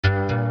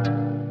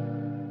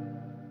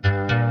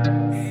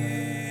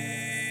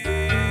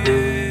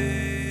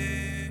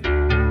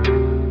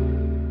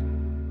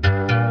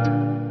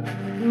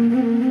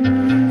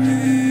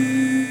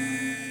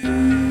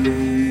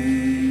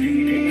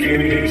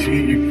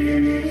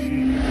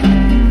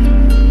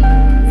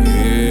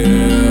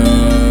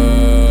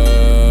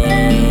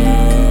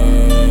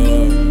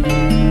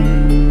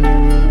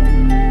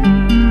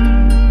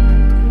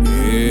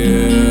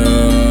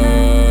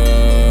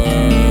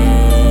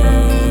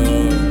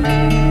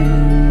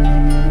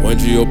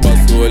dia eu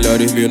passo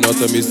olhares, me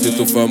nota, me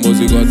sinto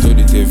famoso igual ator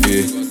de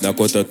TV. Na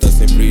conta tá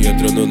sempre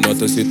entrando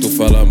nota, se tu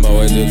fala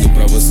mal é dedo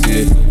pra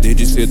você.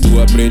 Desde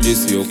cedo aprendi,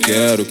 se eu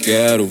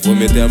quero, vou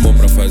meter a mão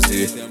pra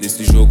fazer.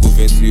 Nesse jogo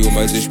venci o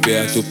mais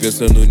esperto,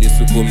 pensando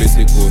nisso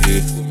comecei a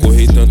correr.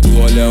 Corri tanto,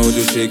 olha onde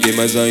eu cheguei,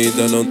 mas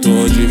ainda não tô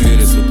onde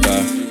mereço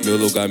tá. Meu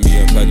lugar,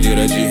 minha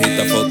cadeira de rei,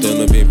 tá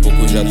faltando bem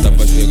pouco, já tá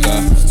pra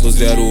chegar. Sou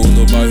 01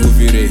 no bairro,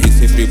 virei rei,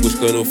 sempre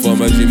buscando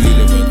forma de me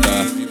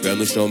levantar. Pé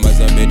no chão,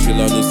 mas a mente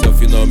lá no céu,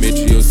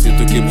 finalmente eu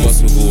sinto que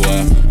posso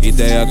voar.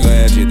 Ideia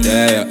ganha de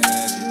ideia,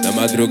 na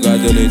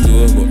madrugada eu nem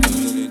durmo,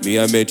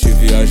 minha mente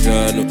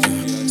viajando,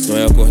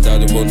 sonho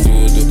acordado com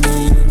tudo.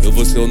 Eu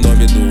vou ser o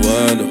nome do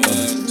ano,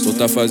 só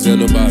tá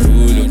fazendo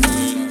barulho.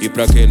 E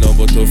pra quem não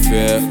botou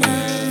fé,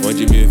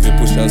 onde me vê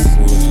puxa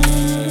assunto.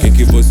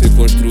 Que você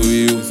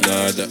construiu?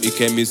 Nada. E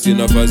quer me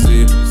ensinar a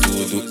fazer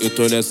tudo? Eu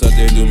tô nessa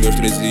desde os meus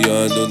 13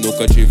 anos,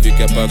 nunca tive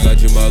que apagar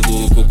de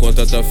maluco.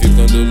 Conta tá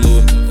ficando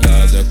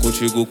loucada,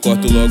 contigo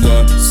corto logo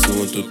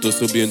assunto. Tô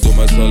subindo,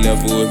 mas só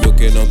levo os meu.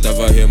 Quem não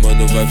tava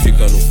remando vai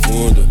ficar no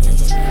fundo.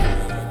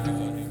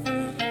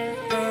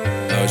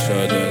 É o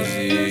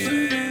Xodozinho.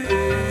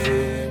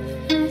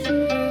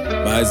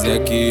 Mas é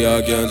que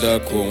águia anda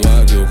com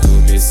águia, eu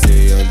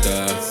comecei a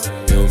andar.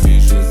 Eu me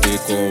juntei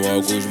com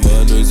alguns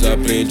manos,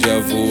 aprendi a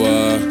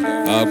voar.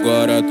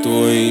 Agora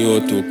tô em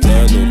outro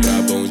plano,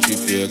 brabão de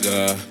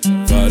pegar.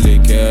 Falei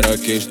que era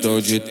questão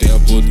de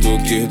tempo, tu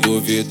quis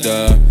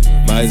duvidar.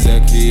 Mas é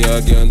que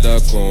águia anda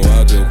com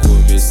águia, eu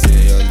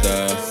comecei a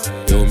andar.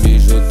 Eu me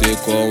juntei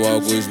com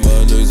alguns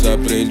manos,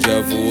 aprendi a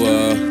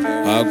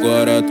voar.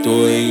 Agora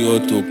tô em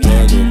outro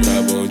plano,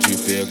 brabão de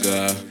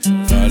pegar.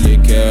 Falei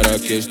que era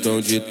questão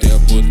de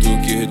tempo,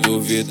 tu quis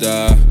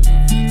duvidar.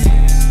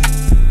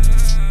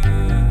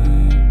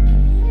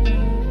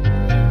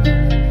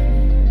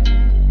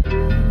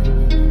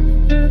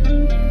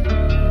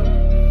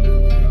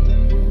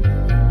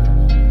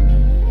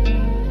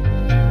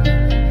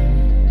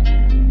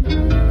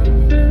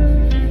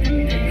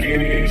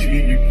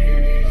 Energy.